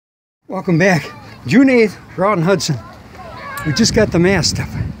Welcome back. June 8th, we're out in Hudson. We just got the mast up.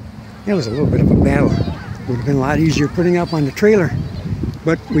 It was a little bit of a battle. Would have been a lot easier putting up on the trailer.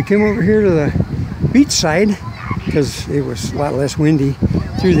 But we came over here to the beach side because it was a lot less windy.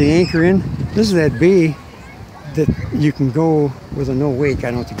 Threw the anchor in. This is that bay that you can go with a no wake.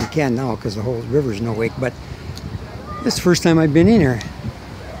 I don't think you can now because the whole river's no wake, but this is the first time I've been in here.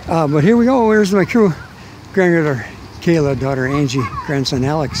 But here we go. There's my crew. Granddaughter Kayla, daughter Angie, grandson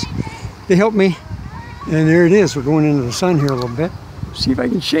Alex. They helped me, and there it is. We're going into the sun here a little bit. See if I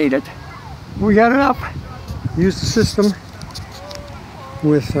can shade it. We got it up. Use the system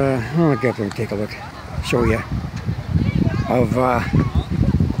with, I'll get there and take a look, show you, of a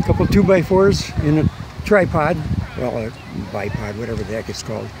couple 2x4s in a tripod, well, a bipod, whatever the heck it's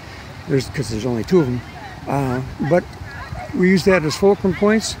called. Because there's only two of them. But we used that as fulcrum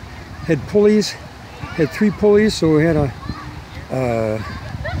points. Had pulleys, had 3 pulleys, so we had a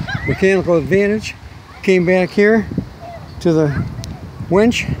mechanical advantage. Came back here to the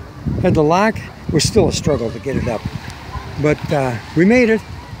winch, had the lock. It was still a struggle to get it up, but we made it.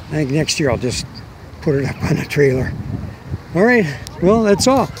 I think next year I'll just put it up on a trailer. All right, well, that's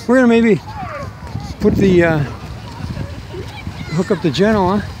all. We're gonna maybe put the hook up the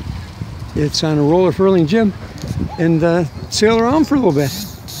Genoa. It's on a roller furling jib and sail around for a little bit.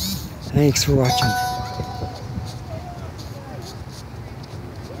 Thanks for watching.